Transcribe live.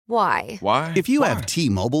Why? Why? If you have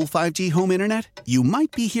T-Mobile 5G home internet, you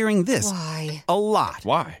might be hearing this Why? a lot.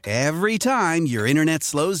 Why? Every time your internet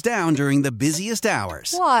slows down during the busiest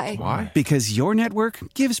hours. Why? Why? Because your network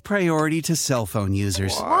gives priority to cell phone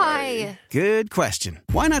users. Why? Good question.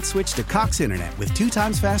 Why not switch to Cox Internet with 2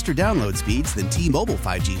 times faster download speeds than T-Mobile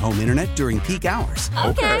 5G home internet during peak hours?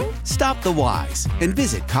 Okay. Stop the whys and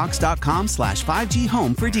visit cox.com/5G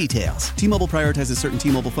home for details. T-Mobile prioritizes certain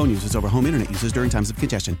T-Mobile phone users over home internet users during times of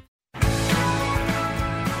congestion.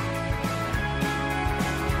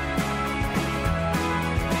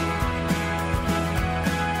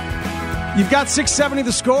 You've got 670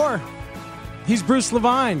 The Score. He's Bruce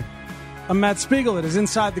Levine. I'm Matt Spiegel. It is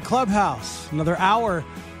Inside the Clubhouse. Another hour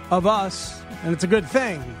of us, and it's a good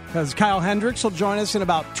thing because Kyle Hendricks will join us in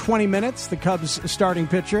about 20 minutes, the Cubs starting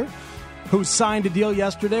pitcher, who signed a deal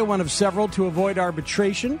yesterday, one of several, to avoid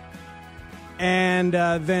arbitration. And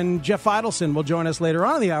then Jeff Idelson will join us later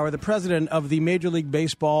on in the hour, the president of the Major League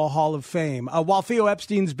Baseball Hall of Fame. While Theo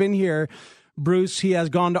Epstein's been here, Bruce, he has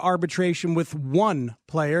gone to arbitration with one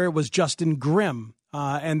player. It was Justin Grimm.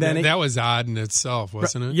 And then that was odd in itself,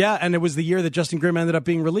 wasn't it? Yeah, and it was the year that Justin Grimm ended up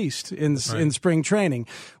being released in spring training.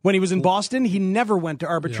 When he was in Boston, he never went to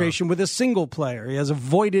arbitration with a single player. He has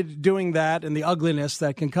avoided doing that and the ugliness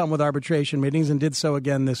that can come with arbitration meetings, and did so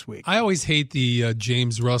again this week. I always hate the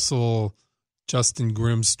James Russell, Justin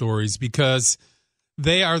Grimm stories because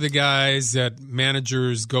they are the guys that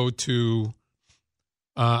managers go to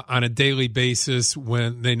on a daily basis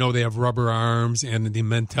when they know they have rubber arms and the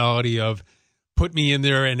mentality of put me in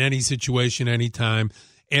there in any situation, anytime.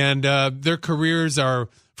 And their careers are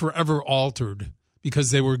forever altered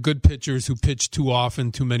because they were good pitchers who pitched too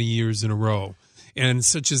often, too many years in a row. And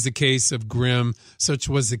such is the case of Grimm, such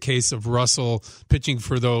was the case of Russell pitching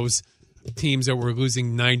for those teams that were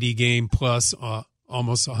losing 90 game plus,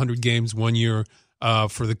 almost 100 games one year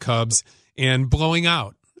for the Cubs, and blowing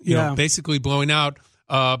out, you know, basically blowing out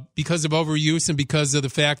because of overuse and because of the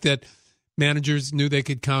fact that managers knew they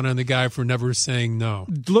could count on the guy for never saying no.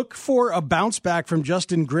 Look for a bounce back from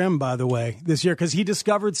Justin Grimm, by the way, this year, because he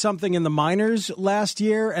discovered something in the minors last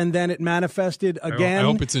year, and then it manifested again. I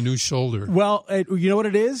hope it's a new shoulder. Well, you know what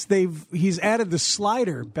it is? He's added the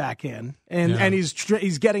slider back in, and he's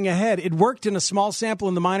getting ahead. It worked in a small sample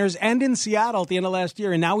in the minors and in Seattle at the end of last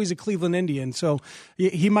year, and now he's a Cleveland Indian. So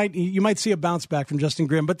you might see a bounce back from Justin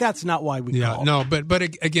Grimm, but that's not why we call. No, but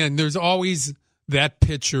again, there's always that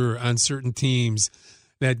pitcher on certain teams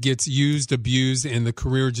that gets used, abused, and the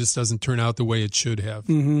career just doesn't turn out the way it should have.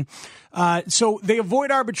 Mm-hmm. So they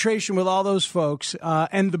avoid arbitration with all those folks.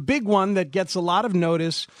 And the big one that gets a lot of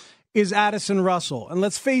notice is Addison Russell. And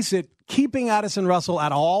let's face it, keeping Addison Russell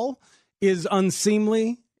at all is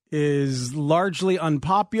unseemly, is largely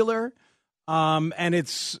unpopular. And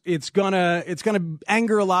it's gonna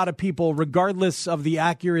anger a lot of people, regardless of the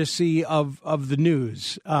accuracy of the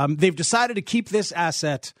news. They've decided to keep this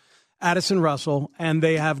asset, Addison Russell, and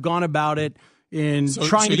they have gone about it in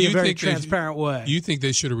trying to be a very transparent way. You think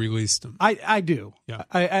they should have released him? I do. Yeah.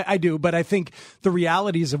 I do. But I think the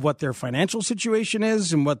realities of what their financial situation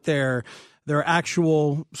is and what their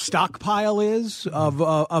actual stockpile is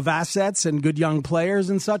of assets and good young players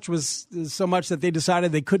and such was so much that they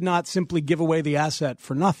decided they could not simply give away the asset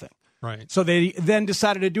for nothing. Right. So they then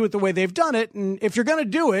decided to do it the way they've done it. And if you're going to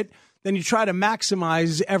do it, then you try to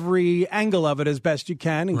maximize every angle of it as best you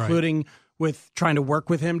can, including with trying to work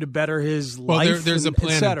with him to better his life. Well, there's a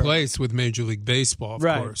plan in place with Major League Baseball, of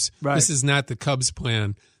course. Right. This is not the Cubs'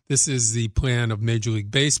 plan. This is the plan of Major League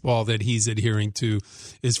Baseball that he's adhering to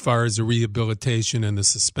as far as the rehabilitation and the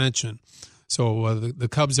suspension. So the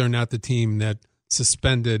Cubs are not the team that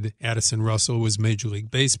suspended Addison Russell. It was Major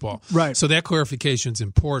League Baseball. Right. So that clarification is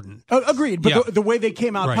important. Agreed. But the way they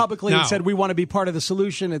came out publicly and said we want to be part of the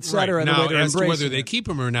solution, et cetera. Now, the way as to whether they keep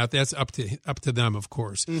him or not, that's up to them, of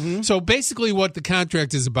course. Mm-hmm. So basically what the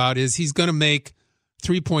contract is about is he's going to make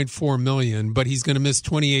 $3.4 million, but he's going to miss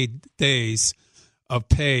 28 days of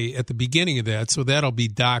pay at the beginning of that, so that'll be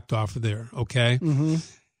docked off of there, okay? Mm-hmm.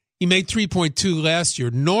 He made 3.2 last year.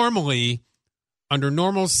 Normally, under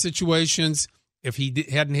normal situations, if he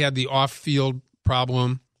hadn't had the off-field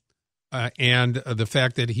problem and the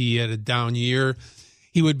fact that he had a down year,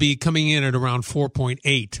 he would be coming in at around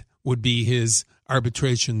 4.8 would be his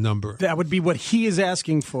arbitration number. That would be what he is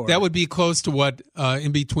asking for. That would be close to what,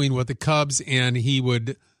 in between what the Cubs and he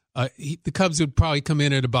would... the Cubs would probably come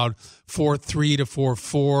in at about 4.3 to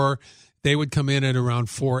 4.4. They would come in at around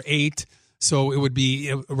 4.8. So it would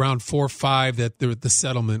be around 4.5 that the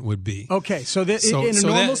settlement would be. Okay, so in a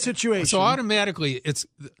normal situation. So automatically,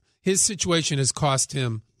 his situation has cost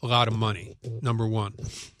him a lot of money, number one.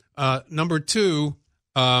 Number two,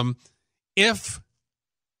 If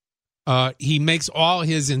he makes all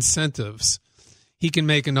his incentives, he can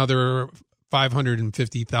make another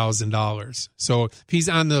 $550,000. So if he's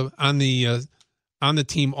on the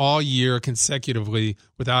team all year consecutively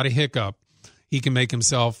without a hiccup, he can make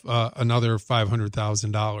himself another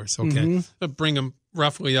 $500,000. Okay, That'll bring him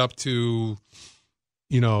roughly up to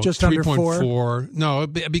just 3.4. No,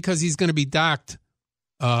 because he's going to be docked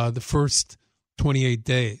the first 28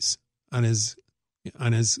 days on his.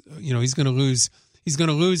 He's going to lose. He's going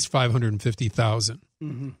to lose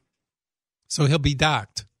 $550,000. So he'll be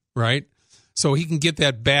docked, right? So he can get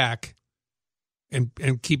that back and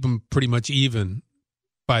keep him pretty much even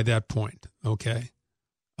by that point, okay,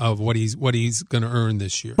 of what he's going to earn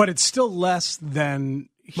this year. But it's still less than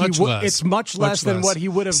less. It's much less than what he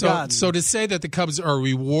would have gotten. So to say that the Cubs are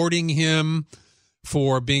rewarding him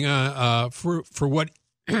for being for what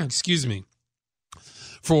excuse me,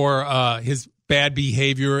 for his bad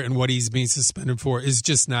behavior and what he's being suspended for is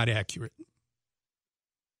just not accurate.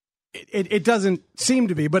 It doesn't seem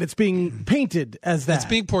to be, but it's being painted as that. It's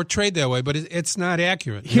being portrayed that way, but it's not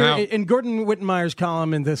accurate. Here, in Gordon Wittenmeyer's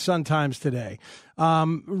column in the Sun-Times today,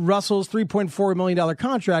 Russell's $3.4 million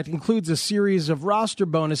contract includes a series of roster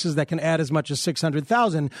bonuses that can add as much as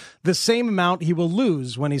 $600,000, the same amount he will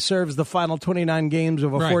lose when he serves the final 29 games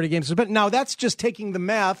of a 40-game suspension. Now, that's just taking the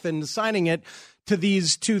math and assigning it to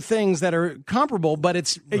these two things that are comparable, but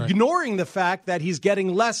it's ignoring the fact that he's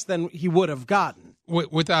getting less than he would have gotten.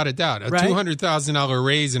 Without a doubt. A $200,000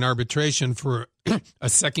 raise in arbitration for a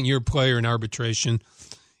second-year player in arbitration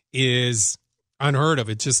is unheard of.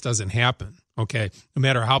 It just doesn't happen, okay, no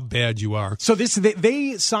matter how bad you are. So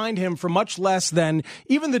they signed him for much less than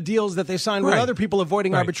even the deals that they signed with other people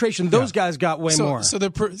avoiding arbitration. Those guys got way more. So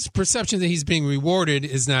the perception that he's being rewarded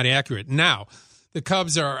is not accurate. Now, the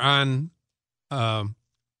Cubs are on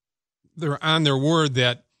they're on their word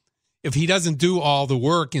that if he doesn't do all the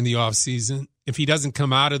work in the offseason, if he doesn't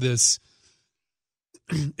come out of this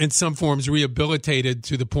in some forms rehabilitated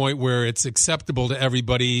to the point where it's acceptable to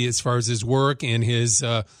everybody as far as his work and his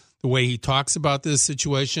the way he talks about this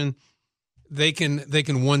situation, they can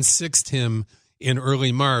 1/6 him in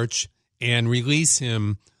early March and release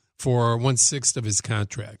him for 1/6 of his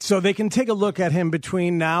contract. So they can take a look at him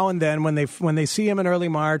between now and then when they see him in early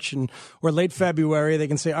March or late February. They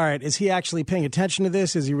can say, all right, is he actually paying attention to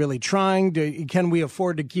this? Is he really trying? Can we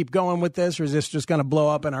afford to keep going with this, or is this just going to blow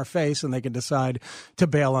up in our face? And they can decide to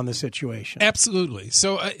bail on the situation. Absolutely.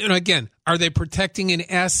 So again, are they protecting an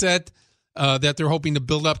asset that they're hoping to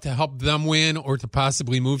build up to help them win or to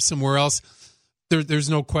possibly move somewhere else? There's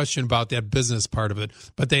no question about that business part of it,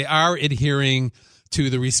 but they are adhering to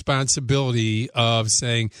the responsibility of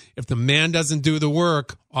saying, if the man doesn't do the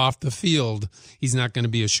work off the field, he's not going to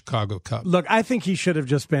be a Chicago Cub. Look, I think he should have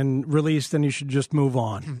just been released and you should just move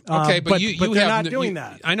on. Okay, but they're not doing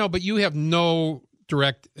that. I know, but you have no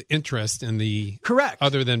direct interest in the correct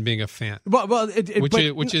other than being a fan.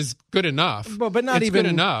 Which is good enough. But not it's even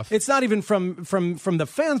good enough. It's not even from the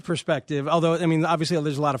fans' perspective. Although I mean, obviously,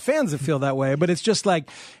 there's a lot of fans that feel that way. But it's just like,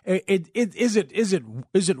 is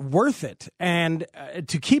it worth it? And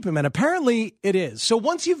to keep him, and apparently it is. So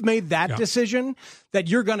once you've made that decision that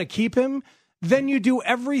you're going to keep him, then you do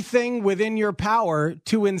everything within your power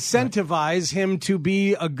to incentivize him to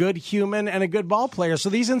be a good human and a good ball player.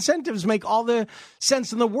 So these incentives make all the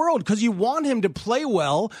sense in the world because you want him to play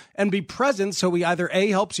well and be present so he either A,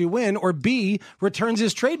 helps you win, or B, returns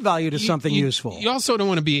his trade value to something useful. You also don't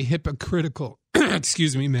want to be hypocritical.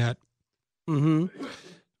 Excuse me, Matt. Want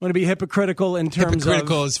to be hypocritical in terms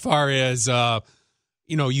of... as far as...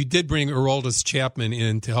 you did bring Aroldis Chapman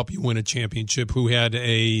in to help you win a championship, who had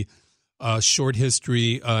a short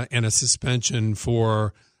history and a suspension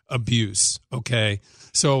for abuse. Okay,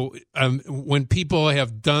 so when people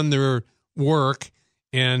have done their work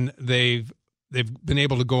and they've been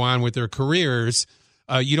able to go on with their careers,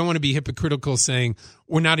 you don't want to be hypocritical saying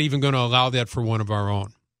we're not even going to allow that for one of our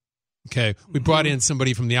own. Okay, we brought in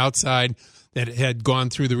somebody from the outside that had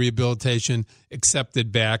gone through the rehabilitation,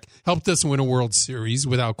 accepted back, helped us win a World Series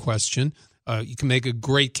without question. You can make a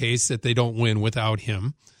great case that they don't win without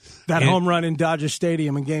him. That home run in Dodger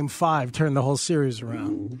Stadium in Game 5 turned the whole series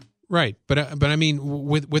around. Right, but I mean,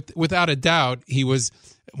 without a doubt, he was.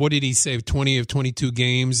 What did he say? 20 of 22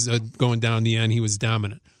 games going down the end, he was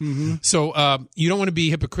dominant. So you don't want to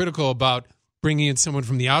be hypocritical about bringing in someone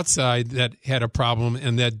from the outside that had a problem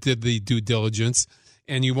and that did the due diligence,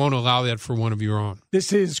 and you won't allow that for one of your own.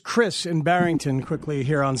 This is Chris in Barrington quickly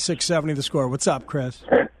here on 670 The Score. What's up, Chris?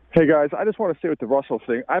 Hey, guys, I just want to say with the Russell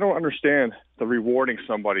thing, I don't understand the rewarding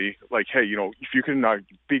somebody like, hey, if you can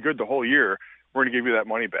be good the whole year, we're going to give you that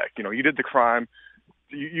money back. You did the crime.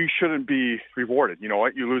 you shouldn't be rewarded. You know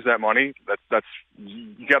what? You lose that money. That's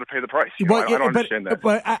you got to pay the price. I don't understand that.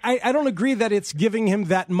 But I don't agree that it's giving him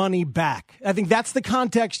that money back. I think that's the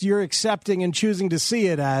context you're accepting and choosing to see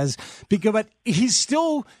it as. But he's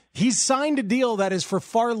signed a deal that is for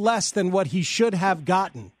far less than what he should have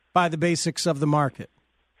gotten by the basics of the market.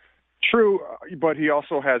 True, but he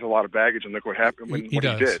also has a lot of baggage, and look what happened when he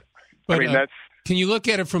did. But, I mean, that's. Can you look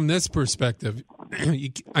at it from this perspective?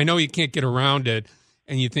 I know you can't get around it,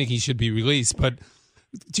 and you think he should be released, but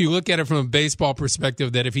do you look at it from a baseball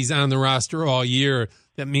perspective that if he's on the roster all year,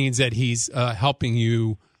 that means that he's helping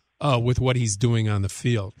you with what he's doing on the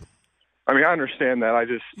field? I mean, I understand that.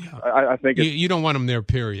 I think you don't want him there,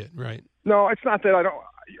 period, right? No, it's not that I don't.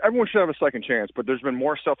 Everyone should have a second chance, but there's been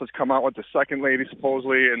more stuff that's come out with the second lady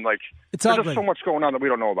supposedly, and there's just so much going on that we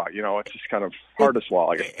don't know about. It's just kind of hard to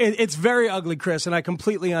swallow. It's very ugly, Chris, and I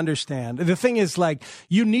completely understand. The thing is,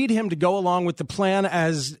 you need him to go along with the plan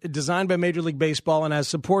as designed by Major League Baseball and as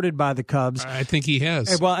supported by the Cubs. I think he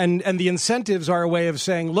has. Well, and the incentives are a way of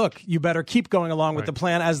saying, look, you better keep going along with the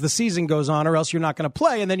plan as the season goes on, or else you're not going to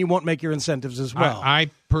play, and then you won't make your incentives as well. I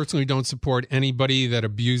personally don't support anybody that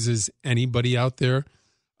abuses anybody out there.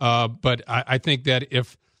 But I think that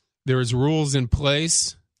if there's rules in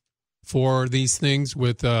place for these things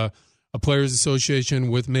with a Players Association,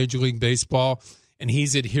 with Major League Baseball, and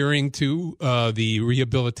he's adhering to the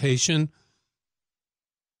rehabilitation,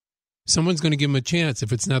 someone's going to give him a chance.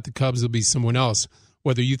 If it's not the Cubs, it'll be someone else.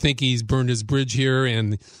 Whether you think he's burned his bridge here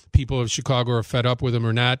and people of Chicago are fed up with him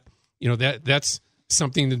or not, that's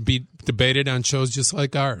something to be debated on shows just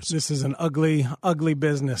like ours. This is an ugly, ugly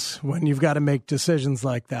business when you've got to make decisions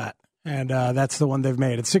like that. And that's the one they've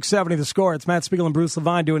made. It's 670 The Score. It's Matt Spiegel and Bruce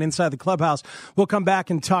Levine doing Inside the Clubhouse. We'll come back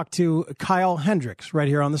and talk to Kyle Hendricks right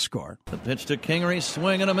here on The Score. The pitch to Kingery,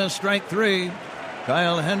 swing and a miss, strike three.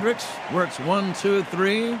 Kyle Hendricks works 1, 2,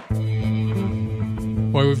 3.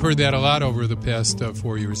 Boy, we've heard that a lot over the past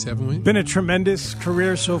 4 years, haven't we? Been a tremendous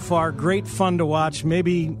career so far. Great fun to watch.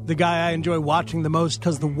 Maybe the guy I enjoy watching the most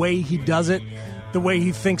because the way he does it, the way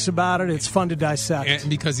he thinks about it, it's fun to dissect. And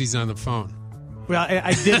because he's on the phone. Well,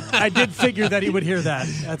 I did figure that he would hear that.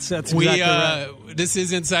 That's exactly right. This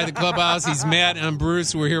is Inside the Clubhouse. He's Matt. I'm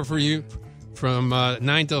Bruce. We're here for you from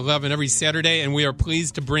 9 to 11 every Saturday, and we are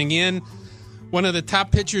pleased to bring in one of the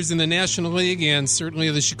top pitchers in the National League and certainly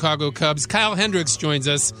of the Chicago Cubs. Kyle Hendricks joins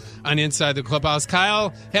us on Inside the Clubhouse.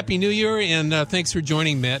 Kyle, Happy New Year, and thanks for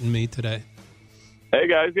joining Matt and me today. Hey,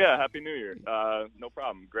 guys. Yeah, Happy New Year. No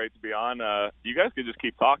problem. Great to be on. You guys could just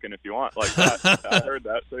keep talking if you want like that. I heard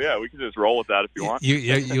that. So, yeah, we can just roll with that if you want.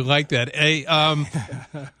 You like that. Hey,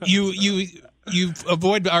 you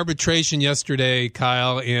avoided arbitration yesterday,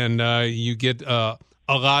 Kyle, and you get a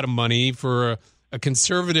lot of money for a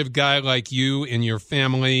conservative guy like you and your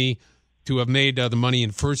family to have made the money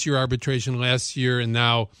in first-year arbitration last year and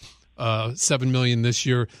now $7 million this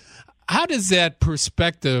year. How does that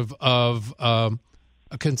perspective of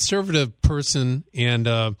a conservative person and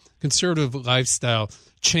a conservative lifestyle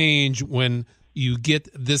change when you get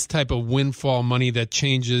this type of windfall money that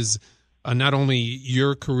changes not only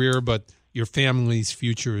your career but your family's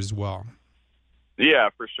future as well? Yeah,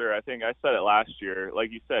 for sure. I think I said it last year.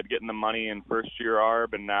 Like you said, getting the money in first-year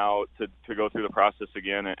ARB and now to go through the process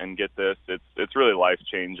again and get this, it's really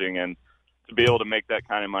life-changing. And to be able to make that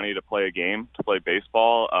kind of money to play a game, to play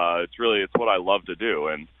baseball, it's what I love to do.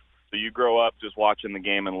 And so you grow up just watching the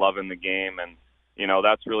game and loving the game, and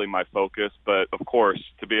that's really my focus. But of course,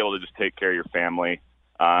 to be able to just take care of your family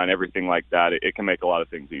and everything like that, it can make a lot of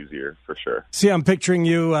things easier for sure. See, I'm picturing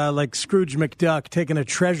you like Scrooge McDuck taking a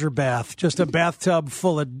treasure bath, just a bathtub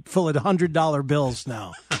full of $100 bills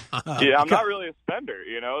now. Yeah, I'm not really a spender,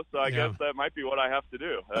 so I guess that might be what I have to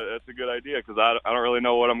do. That's a good idea because I don't really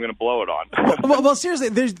know what I'm going to blow it on. well, seriously,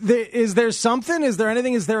 is there something? Is there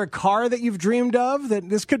anything? Is there a car that you've dreamed of that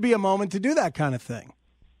this could be a moment to do that kind of thing?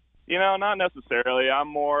 Not necessarily.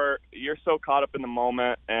 You're so caught up in the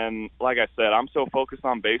moment, and like I said, I'm so focused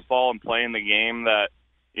on baseball and playing the game that,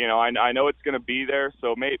 I know it's going to be there.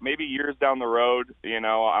 So maybe years down the road,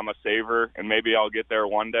 I'm a saver, and maybe I'll get there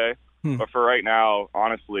one day. But for right now,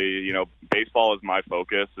 honestly, baseball is my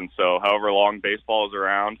focus, and so however long baseball is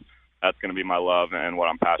around, that's going to be my love and what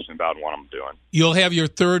I'm passionate about and what I'm doing. You'll have your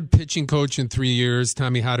third pitching coach in 3 years,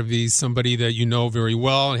 Tommy Hottovy, somebody that you know very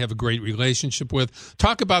well and have a great relationship with.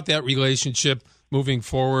 Talk about that relationship moving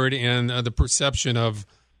forward and the perception of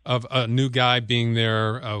a new guy being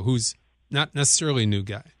there who's not necessarily a new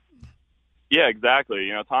guy. Yeah, exactly.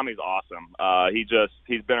 Tommy's awesome.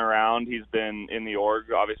 He's been around. He's been in the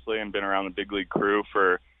org, obviously, and been around the big league crew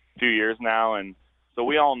for 2 years now, and so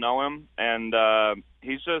we all know him. And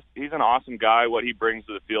he's an awesome guy. What he brings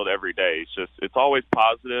to the field every day, it's always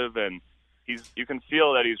positive, and you can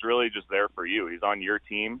feel that he's really just there for you. He's on your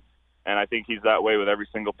team, and I think he's that way with every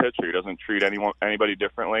single pitcher. He doesn't treat anybody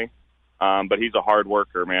differently, but he's a hard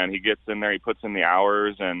worker, man. He gets in there, he puts in the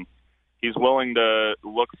hours, and he's willing to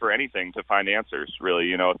look for anything to find answers, really.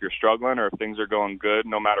 You know, if you're struggling or if things are going good,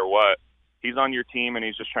 no matter what, he's on your team, and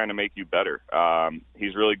he's just trying to make you better.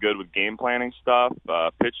 He's really good with game planning stuff,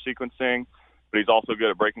 pitch sequencing, but he's also good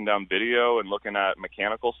at breaking down video and looking at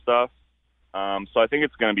mechanical stuff. So I think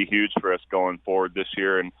it's going to be huge for us going forward this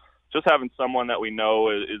year, and just having someone that we know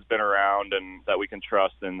has been around and that we can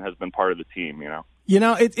trust and has been part of the team, you know. You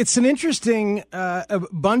know, it's an interesting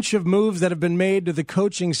bunch of moves that have been made to the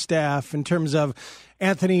coaching staff in terms of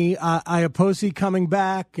Anthony Iapoce coming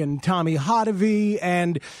back and Tommy Hotovy.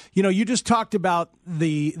 And, you know, you just talked about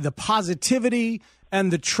the positivity and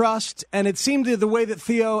the trust. And it seemed the way that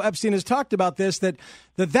Theo Epstein has talked about this,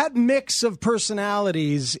 that mix of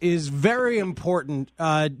personalities is very important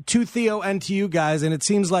to Theo and to you guys. And it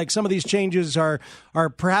seems like some of these changes are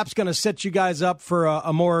perhaps going to set you guys up for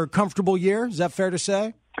a more comfortable year. Is that fair to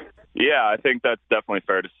say? Yeah, I think that's definitely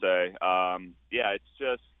fair to say.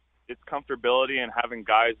 It's comfortability and having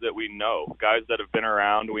guys that we know, guys that have been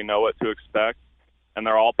around, we know what to expect. And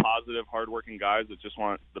they're all positive, hardworking guys that just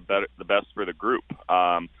want the best for the group.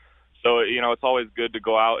 So, you know, it's always good to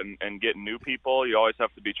go out and get new people. You always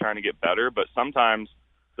have to be trying to get better, but sometimes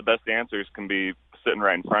the best answers can be sitting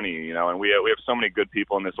right in front of you, you know. And we have so many good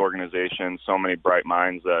people in this organization, so many bright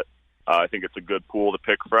minds that I think it's a good pool to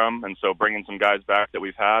pick from. And so bringing some guys back that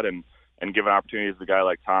we've had and giving opportunities to a guy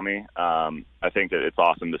like Tommy, I think that it's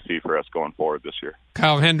awesome to see for us going forward this year.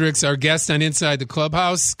 Kyle Hendricks, our guest on Inside the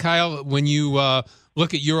Clubhouse. Kyle, when you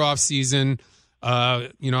look at your offseason,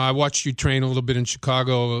 you know, I watched you train a little bit in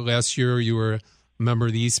Chicago last year. You were a member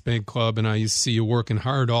of the East Bank Club, and I used to see you working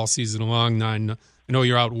hard all season long. I know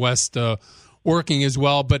you're out west working as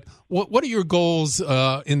well, but what are your goals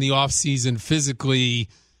in the offseason physically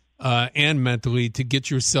and mentally to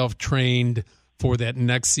get yourself trained for that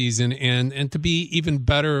next season and to be even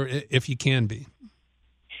better if you can be?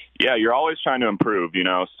 Yeah, you're always trying to improve, you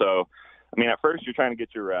know. So, I mean, at first you're trying to get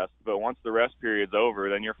your rest, but once the rest period's over,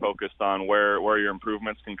 then you're focused on where your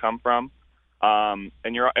improvements can come from. And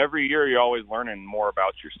every year you're always learning more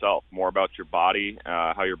about yourself, more about your body,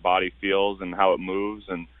 how your body feels and how it moves.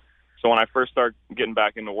 And so when I first start getting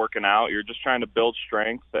back into working out, you're just trying to build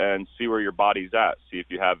strength and see where your body's at, see if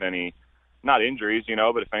you have any, not injuries, you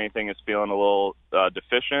know, but if anything is feeling a little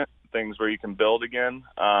deficient, things where you can build again.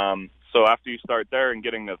 So after you start there and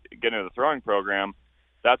get into the throwing program,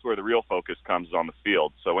 that's where the real focus comes on the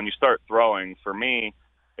field. So when you start throwing, for me,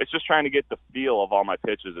 it's just trying to get the feel of all my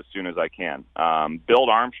pitches as soon as I can. Build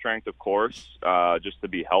arm strength, of course, just to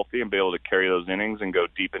be healthy and be able to carry those innings and go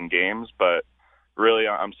deep in games. But really,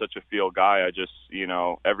 I'm such a feel guy. I just, you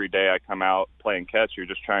know, every day I come out playing catch, you're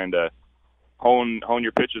just trying to hone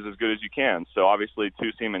your pitches as good as you can. So obviously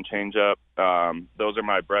two-seam and changeup, those are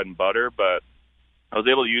my bread and butter. But I was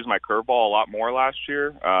able to use my curveball a lot more last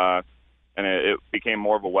year, and it became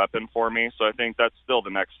more of a weapon for me. So I think that's still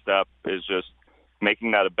the next step, is just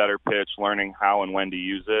making that a better pitch, learning how and when to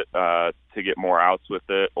use it to get more outs with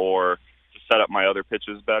it or to set up my other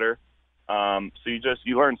pitches better. So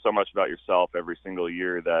you learn so much about yourself every single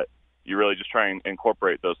year that you really just try and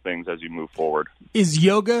incorporate those things as you move forward. Is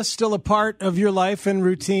yoga still a part of your life and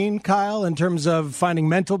routine, Kyle, in terms of finding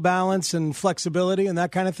mental balance and flexibility and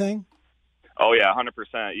that kind of thing? Oh yeah,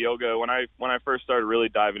 100%. Yoga. When I first started really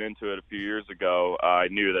diving into it a few years ago, I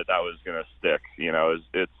knew that was going to stick. You know,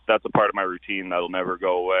 that's a part of my routine that'll never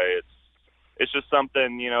go away. It's just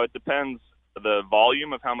something. You know, it depends. The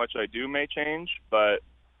volume of how much I do may change, but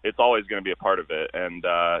it's always going to be a part of it. And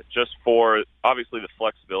just for obviously the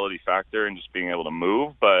flexibility factor and just being able to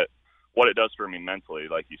move, but what it does for me mentally,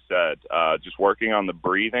 like you said, just working on the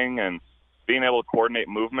breathing and being able to coordinate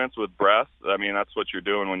movements with breath. I mean, that's what you're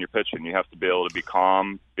doing when you're pitching. You have to be able to be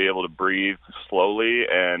calm, be able to breathe slowly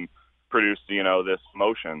and produce, you know, this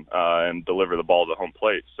motion and deliver the ball to home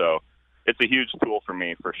plate. So it's a huge tool for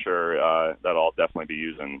me for sure that I'll definitely be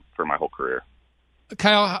using for my whole career.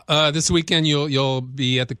 Kyle, this weekend you'll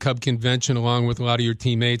be at the Cub Convention along with a lot of your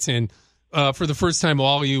teammates, and for the first time,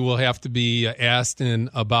 all of you will have to be asked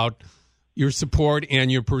about your support and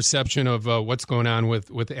your perception of what's going on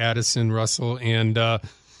with Addison Russell and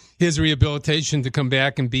his rehabilitation to come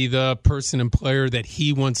back and be the person and player that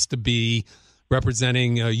he wants to be,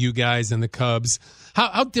 representing you guys and the Cubs.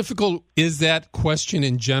 How difficult is that question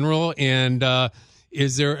in general, and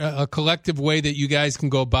is there a collective way that you guys can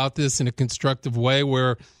go about this in a constructive way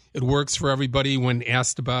where it works for everybody when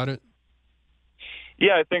asked about it?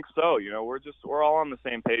 Yeah, I think so. We're all on the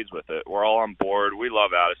same page with it. We're all on board. We love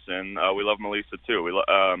Addison. We love Melissa too.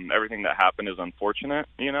 Everything that happened is unfortunate,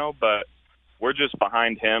 but we're just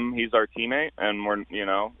behind him. He's our teammate, and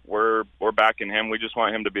we're backing him. We just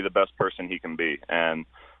want him to be the best person he can be. And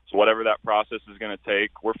so whatever that process is going to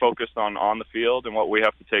take, we're focused on the field and what we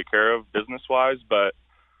have to take care of business-wise, but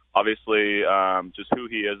obviously just who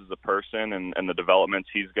he is as a person and the developments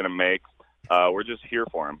he's going to make. We're just here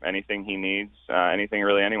for him. Anything he needs, anything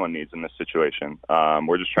really anyone needs in this situation.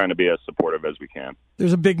 We're just trying to be as supportive as we can.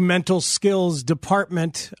 There's a big mental skills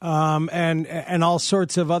department and all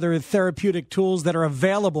sorts of other therapeutic tools that are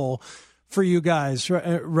available for you guys,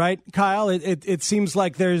 right, Kyle? It seems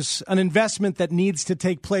like there's an investment that needs to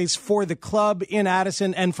take place for the club in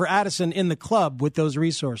Addison and for Addison in the club with those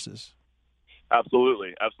resources.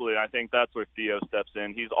 Absolutely. I think that's where Theo steps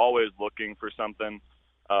in. He's always looking for something.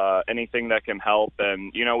 Anything that can help.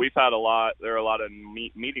 And, we've had there are a lot of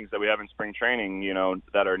meetings that we have in spring training,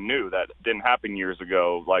 that are new, that didn't happen years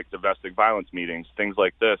ago, like domestic violence meetings, things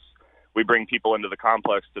like this. We bring people into the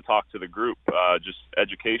complex to talk to the group, just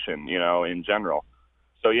education, in general.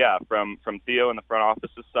 So, yeah, from Theo and the front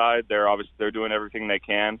office's side, they're doing everything they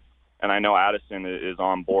can. And I know Addison is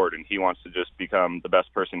on board, and he wants to just become the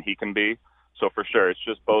best person he can be. So for sure, it's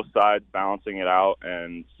just both sides balancing it out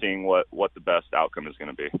and seeing what the best outcome is going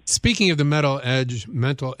to be. Speaking of the mental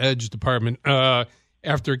edge department,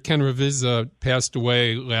 after Ken Ravizza passed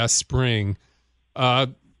away last spring,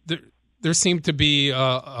 there seemed to be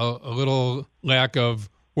a little lack of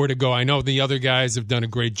where to go. I know the other guys have done a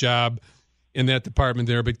great job in that department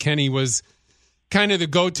there, but Kenny was kind of the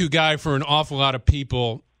go-to guy for an awful lot of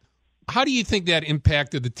people. How do you think that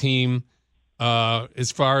impacted the team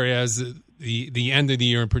as far as the end of the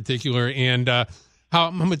year in particular, and how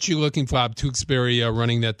much you looking for Bob Tewksbury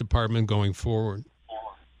running that department going forward?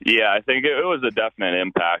 Yeah, I think it was a definite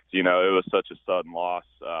impact. It was such a sudden loss,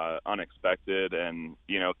 unexpected, and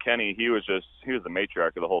Kenny, he was the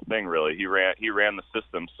matriarch of the whole thing. Really, he ran the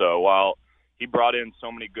system. So while he brought in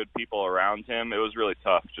so many good people around him, it was really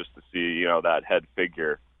tough just to see that head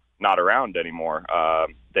figure not around anymore,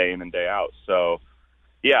 day in and day out. So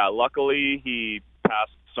yeah, luckily he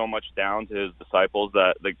passed so much down to his disciples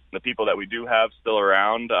that the people that we do have still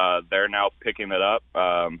around, they're now picking it up,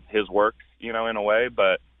 his work, in a way.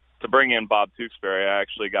 But to bring in Bob Tewksbury, I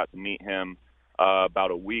actually got to meet him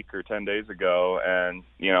about a week or 10 days ago, and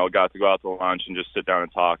got to go out to lunch and just sit down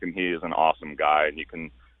and talk. And he is an awesome guy, and you can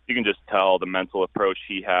just tell the mental approach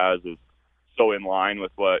he has is so in line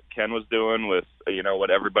with what Ken was doing, with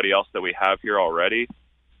what everybody else that we have here already.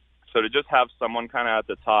 So to just have someone kind of at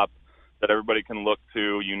the top that everybody can look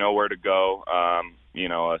to, where to go,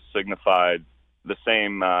 signified the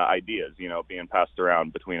same ideas, being passed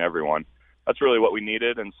around between everyone. That's really what we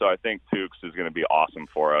needed, and so I think Tukes is going to be awesome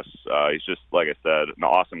for us. He's just, like I said, an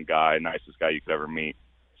awesome guy, nicest guy you could ever meet.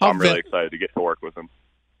 So I'm really excited to get to work with him.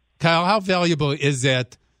 Kyle, how valuable is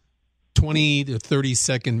that 20 to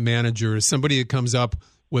 30-second manager, somebody that comes up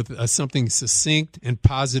with something succinct and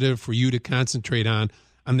positive for you to concentrate on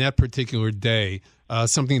that particular day?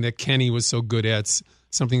 Something that Kenny was so good at,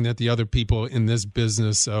 something that the other people in this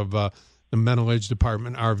business of the mental edge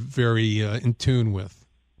department are very in tune with.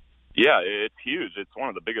 Yeah, it's huge. It's one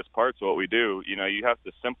of the biggest parts of what we do. You have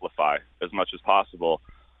to simplify as much as possible.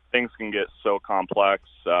 Things can get so complex.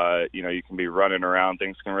 You can be running around.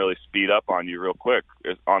 Things can really speed up on you real quick,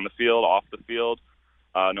 on the field, off the field,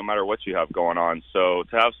 no matter what you have going on. So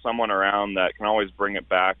to have someone around that can always bring it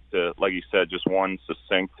back to, like you said, just one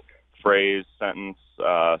succinct phrase, sentence,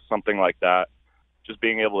 something like that. Just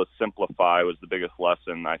being able to simplify was the biggest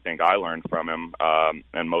lesson I think I learned from him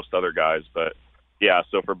and most other guys. But yeah,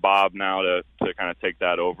 so for Bob now to kind of take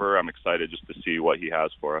that over, I'm excited just to see what he has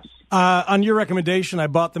for us. On your recommendation, I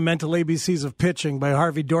bought The Mental ABCs of Pitching by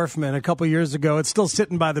Harvey Dorfman a couple years ago. It's still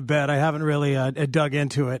sitting by the bed. I haven't really dug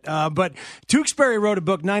into it. But Tewksbury wrote a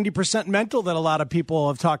book, 90% Mental, that a lot of people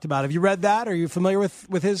have talked about. Have you read that? Are you familiar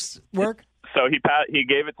with his work? So he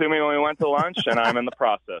gave it to me when we went to lunch, and I'm in the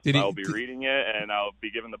process. I'll be reading it, and I'll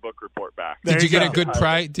be giving the book report back. Did you get a good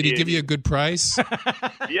price? Did he give you a good price?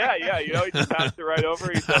 Yeah. He just passed it right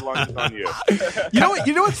over. He said, lunch is on you.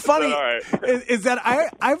 You know what's funny right. is that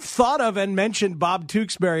I've thought of and mentioned Bob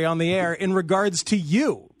Tewksbury on the air in regards to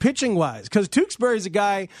you, pitching-wise, because Tewksbury's a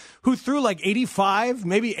guy who threw like 85,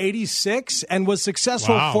 maybe 86, and was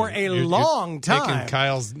successful for a long time. Taking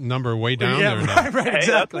Kyle's number way down there now. Right,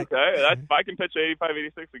 exactly. Hey, that's okay. If I can pitch 85,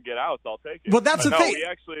 86 and get out, I'll take it. Well, that's the thing.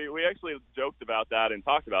 We actually joked about that and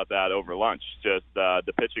talked about that over lunch, just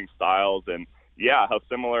the pitching styles and, yeah, how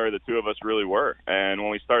similar the two of us really were. And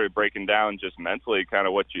when we started breaking down just mentally kind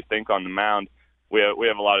of what you think on the mound, we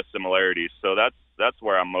have a lot of similarities. So that's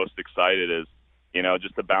where I'm most excited is,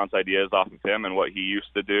 just to bounce ideas off of him and what he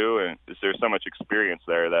used to do. And there's so much experience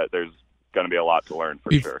there that there's going to be a lot to learn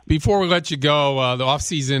for sure. Before we let you go, the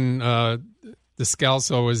offseason,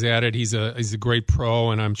 Descalso was added. He's a great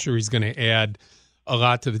pro, and I'm sure he's going to add a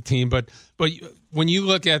lot to the team. But when you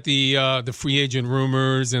look at the free agent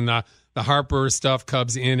rumors and the Harper stuff,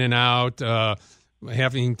 Cubs in and out,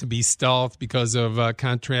 having to be stealth because of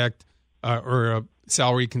contract or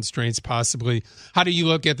salary constraints possibly, how do you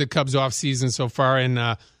look at the Cubs offseason so far, and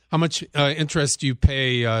how much interest do you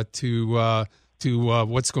pay to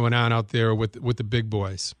what's going on out there with the big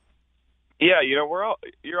boys? Yeah,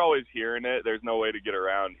 you're always hearing it. There's no way to get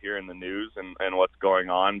around hearing the news and what's going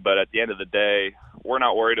on. But at the end of the day, we're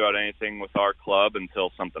not worried about anything with our club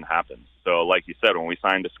until something happens. So like you said, when we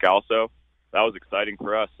signed Descalso, that was exciting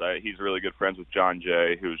for us. He's really good friends with John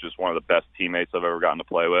Jay, who's just one of the best teammates I've ever gotten to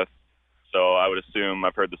play with. So I would assume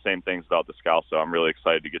I've heard the same things about Descalso. I'm really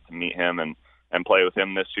excited to get to meet him and play with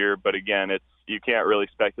him this year. But again, you can't really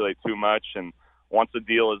speculate too much. And once a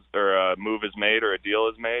deal is or a move is made or a deal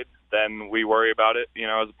is made, then we worry about it,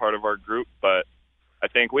 as a part of our group. But I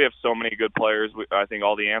think we have so many good players. I think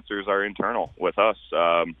all the answers are internal with us.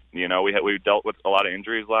 We dealt with a lot of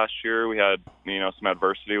injuries last year. We had, some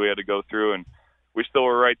adversity we had to go through, and we still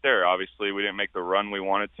were right there. Obviously, we didn't make the run we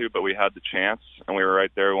wanted to, but we had the chance, and we were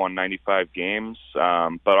right there. We won 95 games.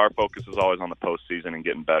 But our focus is always on the postseason and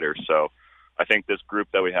getting better. So I think this group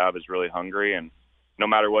that we have is really hungry, and no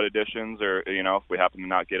matter what additions or, if we happen to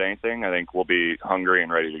not get anything, I think we'll be hungry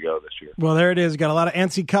and ready to go this year. Well, there it is. Got a lot of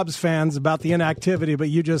antsy Cubs fans about the inactivity, but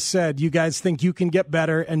you just said you guys think you can get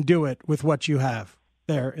better and do it with what you have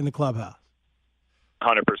there in the clubhouse.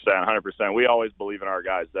 100%. We always believe in our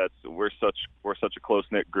guys. We're such a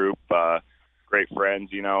close-knit group, great friends,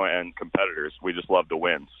 and competitors. We just love to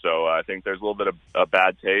win. So I think there's a little bit of a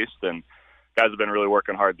bad taste, and guys have been really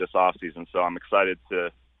working hard this offseason. So I'm excited to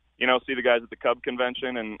see the guys at the Cub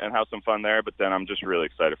convention and have some fun there. But then I'm just really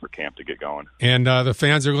excited for camp to get going. And the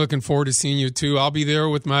fans are looking forward to seeing you, too. I'll be there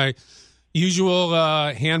with my usual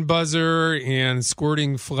hand buzzer and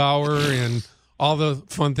squirting flour and all the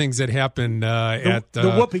fun things that happen at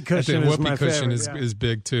the whoopee cushion. The whoopee cushion is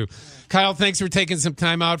big, too. Kyle, thanks for taking some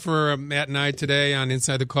time out for Matt and I today on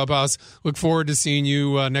Inside the Clubhouse. Look forward to seeing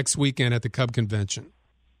you next weekend at the Cub convention.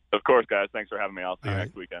 Of course, guys. Thanks for having me. I'll see you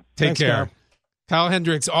next weekend. Take care. Kyle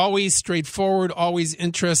Hendricks, always straightforward, always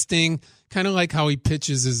interesting. Kind of like how he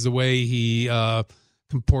pitches is the way he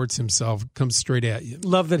comports himself, comes straight at you.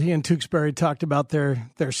 Love that he and Tewksbury talked about their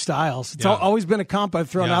styles. It's always been a comp I've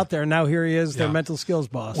thrown out there, and now here he is, their mental skills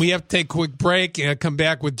boss. We have to take a quick break and come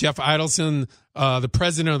back with Jeff Idelson, the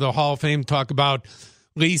president of the Hall of Fame, talk about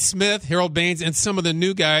Lee Smith, Harold Baines, and some of the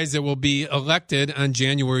new guys that will be elected on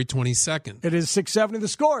January 22nd. It is 670 The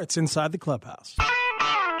Score. It's Inside the Clubhouse.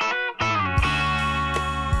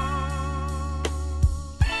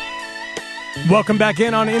 Welcome back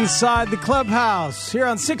in on Inside the Clubhouse. Here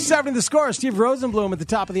on 670 The Score, Steve Rosenblum at the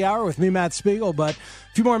top of the hour with me, Matt Spiegel, but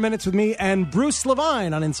a few more minutes with me and Bruce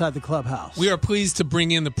Levine on Inside the Clubhouse. We are pleased to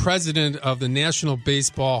bring in the president of the National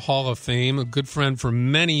Baseball Hall of Fame, a good friend for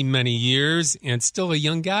many, many years, and still a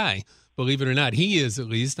young guy, believe it or not. He is, at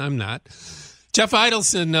least. I'm not. Jeff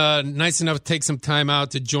Idelson, nice enough to take some time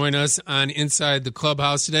out to join us on Inside the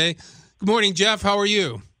Clubhouse today. Good morning, Jeff. How are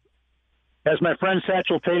you? As my friend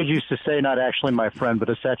Satchel Paige used to say, not actually my friend, but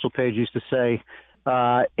as Satchel Paige used to say,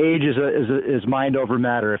 age is mind over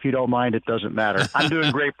matter. If you don't mind, it doesn't matter. I'm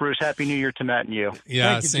doing great, Bruce. Happy New Year to Matt and you.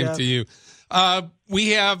 Yeah, same to you. We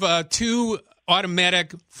have two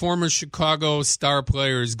automatic former Chicago star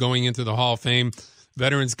players going into the Hall of Fame.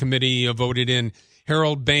 Veterans Committee voted in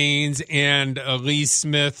Harold Baines and Lee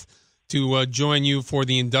Smith to join you for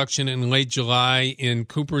the induction in late July in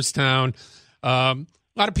Cooperstown.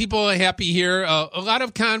 A lot of people are happy here. A lot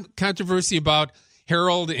of controversy about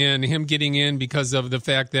Harold and him getting in because of the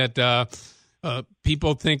fact that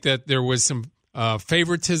people think that there was some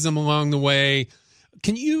favoritism along the way.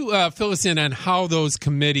 Can you fill us in on how those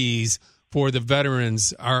committees for the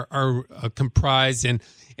veterans are comprised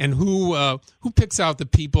and who picks out the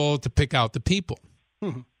people to pick out the people?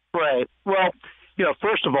 Right. Well,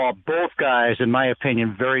 first of all, both guys, in my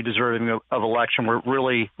opinion, very deserving of election. We're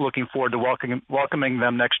really looking forward to welcoming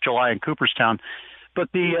them next July in Cooperstown. But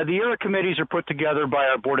the era committees are put together by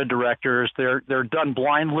our board of directors. They're done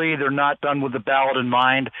blindly. They're not done with the ballot in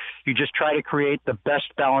mind. You just try to create the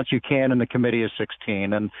best balance you can in the committee of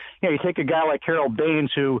 16. And you take a guy like Harold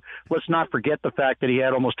Baines, who, let's not forget the fact that he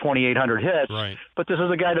had almost 2,800 hits. Right. But this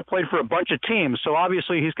is a guy that played for a bunch of teams. So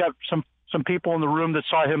obviously he's got some people in the room that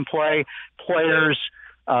saw him play, players,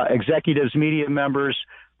 executives, media members.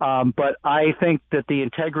 But I think that the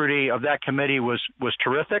integrity of that committee was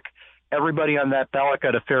terrific. Everybody on that ballot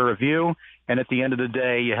got a fair review. And at the end of the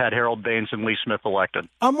day, you had Harold Baines and Lee Smith elected.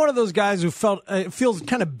 I'm one of those guys who feels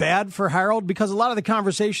kind of bad for Harold because a lot of the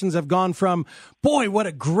conversations have gone from, boy, what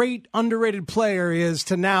a great underrated player he is,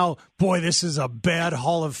 to now, boy, this is a bad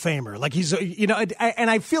Hall of Famer. Like he's, and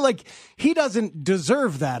I feel like he doesn't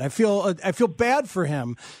deserve that. I feel bad for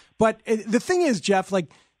him. But the thing is, Jeff,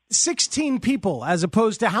 like 16 people as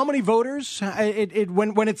opposed to how many voters?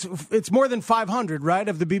 When it's more than 500, right,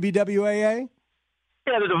 of the BBWAA?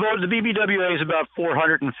 Yeah, the BBWA is about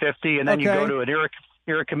 450, and then you go to an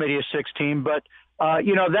ERA committee of 16. But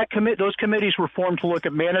those committees were formed to look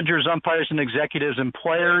at managers, umpires, and executives and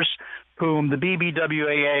players whom the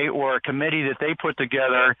BBWAA or a committee that they put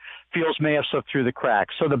together feels may have slipped through the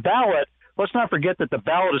cracks. So the ballot. Let's not forget that the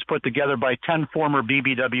ballot is put together by 10 former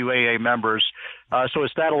BBWAA members. So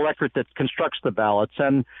it's that electorate that constructs the ballots.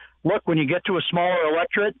 And look, when you get to a smaller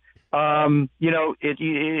electorate, anything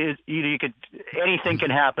can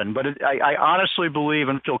happen. But I honestly believe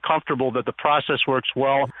and feel comfortable that the process works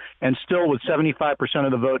well. And still, with 75%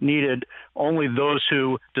 of the vote needed, only those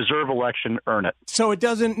who deserve election earn it. So it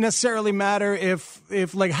doesn't necessarily matter if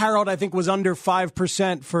like Harold, I think, was under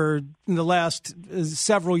 5% for the last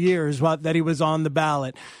several years that he was on the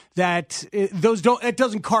ballot. It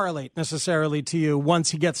doesn't correlate necessarily to you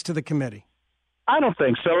once he gets to the committee. I don't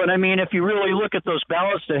think so. And I mean, if you really look at those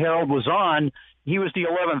ballots that Harold was on, he was the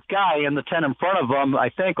 11th guy, and the 10 in front of him, I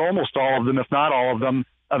think almost all of them, if not all of them,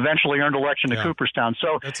 eventually earned election to Cooperstown.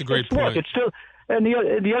 So that's a great point. Look, it's still, and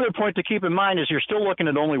the other point to keep in mind is you're still looking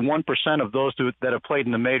at only 1% of those that have played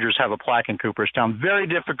in the majors have a plaque in Cooperstown. Very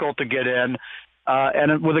difficult to get in.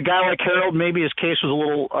 And with a guy like Harold, maybe his case was a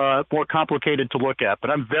little more complicated to look at. But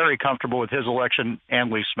I'm very comfortable with his election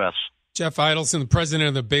and Lee Smith's. Jeff Idelson, the president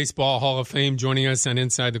of the Baseball Hall of Fame, joining us on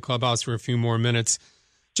Inside the Clubhouse for a few more minutes.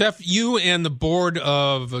 Jeff, you and the board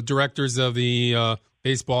of directors of the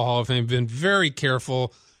Baseball Hall of Fame have been very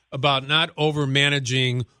careful about not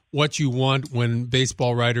over-managing what you want when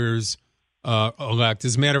baseball writers elect.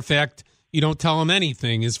 As a matter of fact, you don't tell them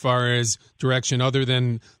anything as far as direction other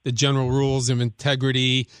than the general rules of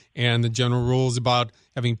integrity and the general rules about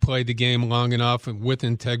having played the game long enough and with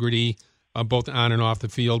integrity, both on and off the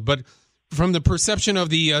field. But from the perception of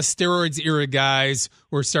the steroids era guys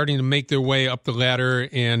who are starting to make their way up the ladder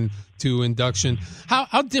and to induction,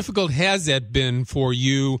 how difficult has that been for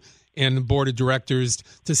you and the board of directors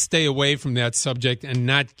to stay away from that subject and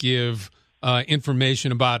not give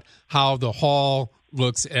information about how the Hall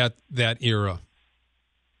looks at that era?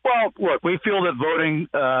 Well, look, we feel that voting,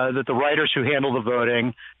 that the writers who handle the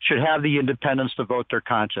voting should have the independence to vote their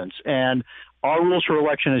conscience. And our rules for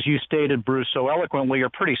election, as you stated, Bruce, so eloquently, are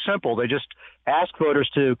pretty simple. They just ask voters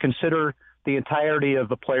to consider the entirety of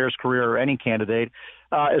the player's career or any candidate,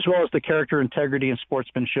 as well as the character, integrity, and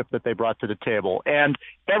sportsmanship that they brought to the table. And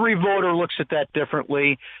every voter looks at that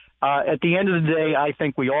differently. At the end of the day, I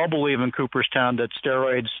think we all believe in Cooperstown that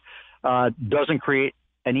steroids doesn't create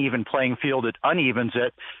an even playing field, it unevens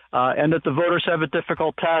it, and that the voters have a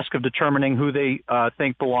difficult task of determining who they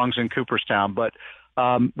think belongs in Cooperstown. But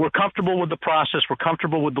we're comfortable with the process. We're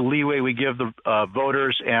comfortable with the leeway we give the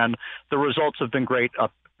voters, and the results have been great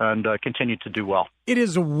and continue to do well. It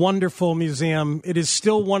is a wonderful museum. It is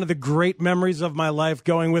still one of the great memories of my life,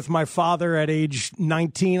 going with my father at age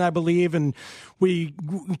 19, I believe, and we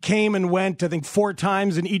came and went, I think, 4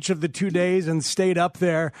 times in each of the 2 days and stayed up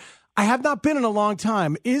there. I have not been in a long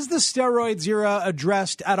time. Is the steroids era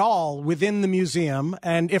addressed at all within the museum?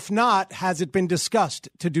 And if not, has it been discussed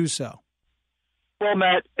to do so? Well,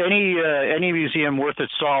 Matt, any museum worth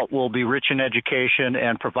its salt will be rich in education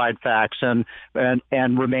and provide facts and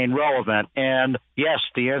remain relevant. And yes,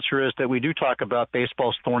 the answer is that we do talk about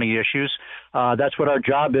baseball's thorny issues. That's what our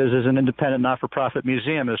job is as an independent, not-for-profit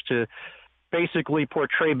museum, is to basically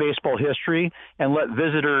portray baseball history and let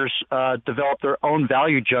visitors develop their own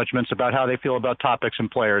value judgments about how they feel about topics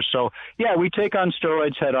and players. So, yeah, we take on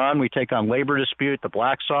steroids head on. We take on labor dispute, the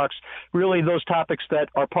Black Sox, really those topics that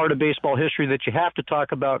are part of baseball history that you have to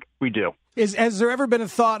talk about, we do. Has there ever been a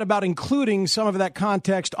thought about including some of that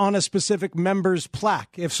context on a specific member's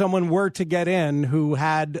plaque if someone were to get in who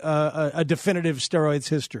had a definitive steroids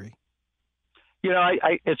history? You know,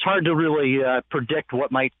 it's hard to really predict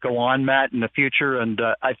what might go on, Matt, in the future. And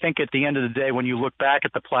I think at the end of the day, when you look back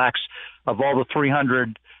at the plaques of all the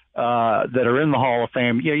 300 that are in the Hall of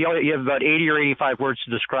Fame. You have about 80 or 85 words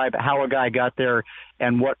to describe how a guy got there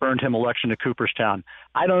and what earned him election to Cooperstown.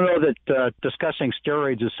 I don't know that discussing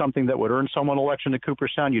steroids is something that would earn someone election to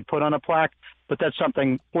Cooperstown. You'd put on a plaque, but that's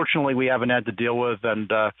something, fortunately, we haven't had to deal with,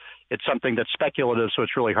 and it's something that's speculative, so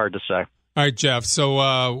it's really hard to say. All right, Jeff.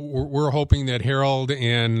 So we're hoping that Harold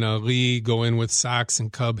and Lee go in with socks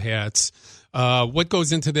and Cub hats. What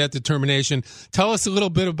goes into that determination? Tell us a little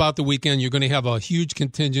bit about the weekend. You're going to have a huge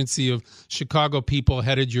contingency of Chicago people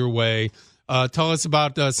headed your way. Tell us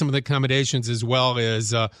about some of the accommodations as well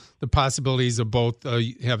as the possibilities of both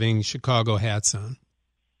having Chicago hats on.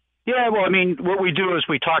 Yeah, well, I mean, what we do is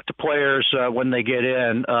we talk to players when they get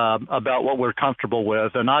in about what we're comfortable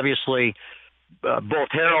with. And obviously, both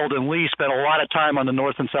Harold and Lee spent a lot of time on the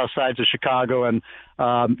north and south sides of Chicago, and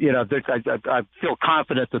I feel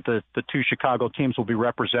confident that the two Chicago teams will be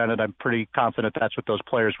represented. I'm pretty confident that's what those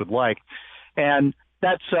players would like, and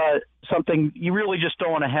that's something you really just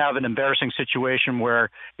don't want to have an embarrassing situation where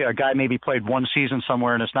a guy maybe played one season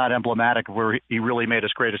somewhere and it's not emblematic of where he really made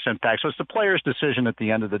his greatest impact. So it's the player's decision at the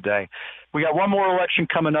end of the day. We got one more election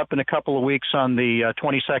coming up in a couple of weeks on the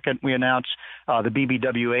 22nd. We announce the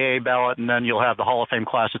BBWAA ballot, and then you'll have the Hall of Fame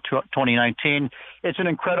class of 2019. It's an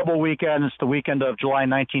incredible weekend. It's the weekend of July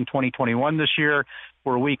 19, 2021 this year.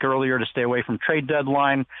 We're a week earlier to stay away from trade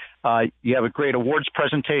deadline. You have a great awards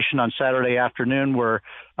presentation on Saturday afternoon where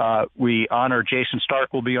we honor Jason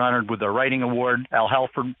Stark will be honored with a writing award. Al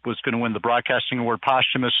Halford was going to win the broadcasting award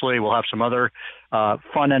posthumously. We'll have some other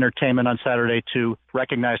fun entertainment on Saturday to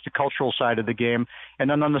recognize the cultural side of the game. And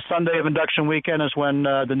then on the Sunday of induction weekend is when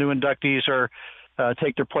the new inductees are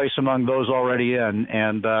take their place among those already in.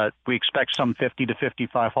 And we expect some 50 to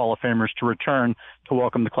 55 Hall of Famers to return to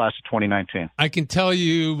welcome the class of 2019. I can tell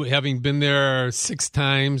you, having been there 6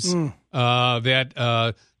 times,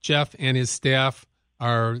 that Jeff and his staff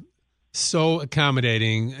are so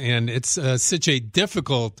accommodating, and it's such a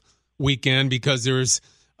difficult weekend because there's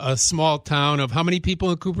a small town of how many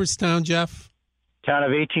people in Cooperstown, Jeff? Town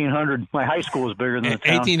of 1,800. My high school is bigger than the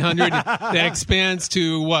town. 1,800. That expands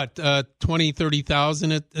to what, 20,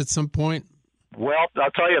 30,000 at some point? Well,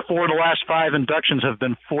 I'll tell you, 4 of the last 5 inductions have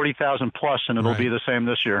been 40,000 plus, and it'll be the same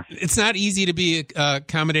this year. It's not easy to be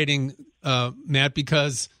accommodating, Matt,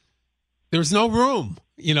 because there's no room.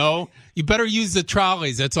 You better use the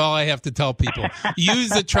trolleys. That's all I have to tell people. Use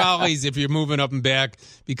the trolleys if you're moving up and back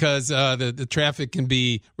because the traffic can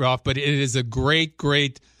be rough. But it is a great,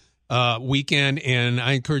 great weekend, and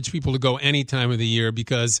I encourage people to go any time of the year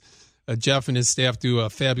because Jeff and his staff do a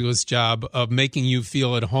fabulous job of making you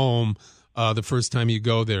feel at home the first time you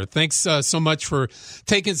go there. Thanks so much for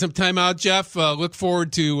taking some time out, Jeff. Look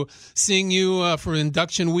forward to seeing you for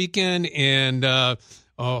induction weekend, and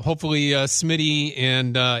hopefully Smitty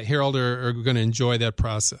and Harold are going to enjoy that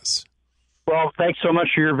process. Well, thanks so much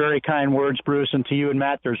for your very kind words, Bruce, and to you and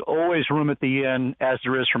Matt. There's always room at the inn, as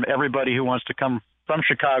there is from everybody who wants to come from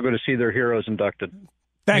Chicago to see their heroes inducted.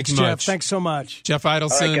 Thanks, Jeff. Thanks so much. Jeff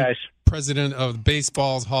Idelson, right, president of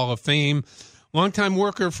Baseball's Hall of Fame, longtime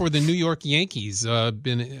worker for the New York Yankees,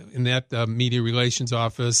 been in that media relations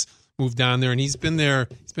office, moved down there, and he's been there.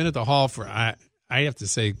 He's been at the Hall for, I have to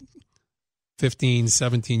say, 15,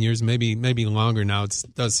 17 years, maybe longer now. It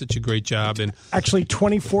does such a great job. And actually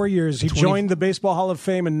 24 years. He joined the Baseball Hall of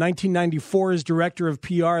Fame in 1994 as director of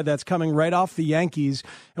PR. That's coming right off the Yankees.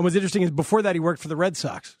 And what's interesting is before that he worked for the Red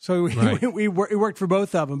Sox. So he worked for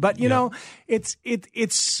both of them. But you know, it's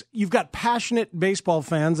you've got passionate baseball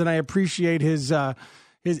fans, and I appreciate his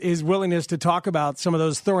willingness to talk about some of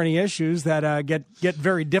those thorny issues that get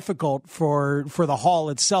very difficult for the Hall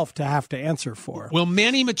itself to have to answer for. Will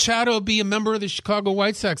Manny Machado be a member of the Chicago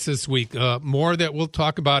White Sox this week? More that we'll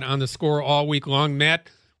talk about on The Score all week long.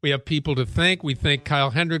 Matt, we have people to thank. We thank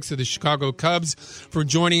Kyle Hendricks of the Chicago Cubs for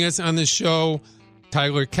joining us on the show.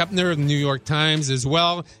 Tyler Kepner of the New York Times as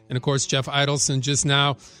well. And, of course, Jeff Idelson just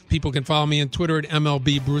now. People can follow me on Twitter at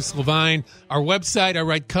MLB Bruce Levine. Our website, I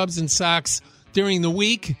write Cubs and Sox during the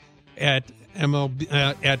week at MLB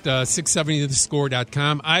at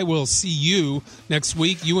 670thescore.com. I will see you next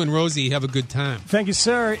week. You and Rosie have a good time. Thank you,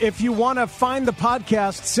 sir. If you want to find the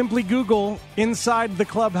podcast, simply Google Inside the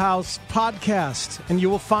Clubhouse podcast, and you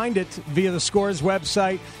will find it via the Score's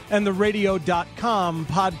website and the radio.com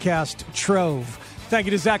podcast trove. Thank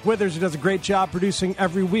you to Zach Withers, who does a great job producing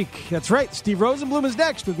every week. That's right. Steve Rosenblum is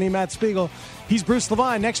next with me, Matt Spiegel. He's Bruce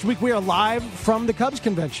Levine. Next week, we are live from the Cubs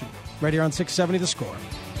convention right here on 670 The Score.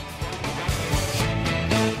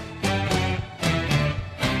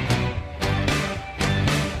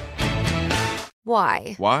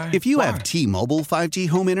 Why? Why? If you have T-Mobile 5G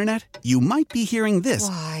home internet, you might be hearing this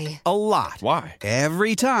Why? a lot. Why?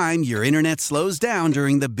 Every time your internet slows down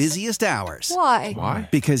during the busiest hours. Why? Why?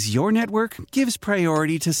 Because your network gives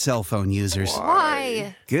priority to cell phone users.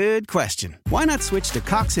 Why? Good question. Why not switch to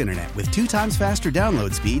Cox Internet with 2 times faster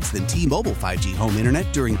download speeds than T-Mobile 5G home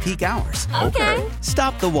internet during peak hours? Okay.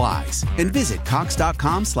 Stop the whys and visit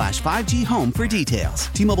Cox.com/5G home for details.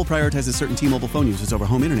 T-Mobile prioritizes certain T-Mobile phone users over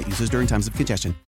home internet users during times of congestion.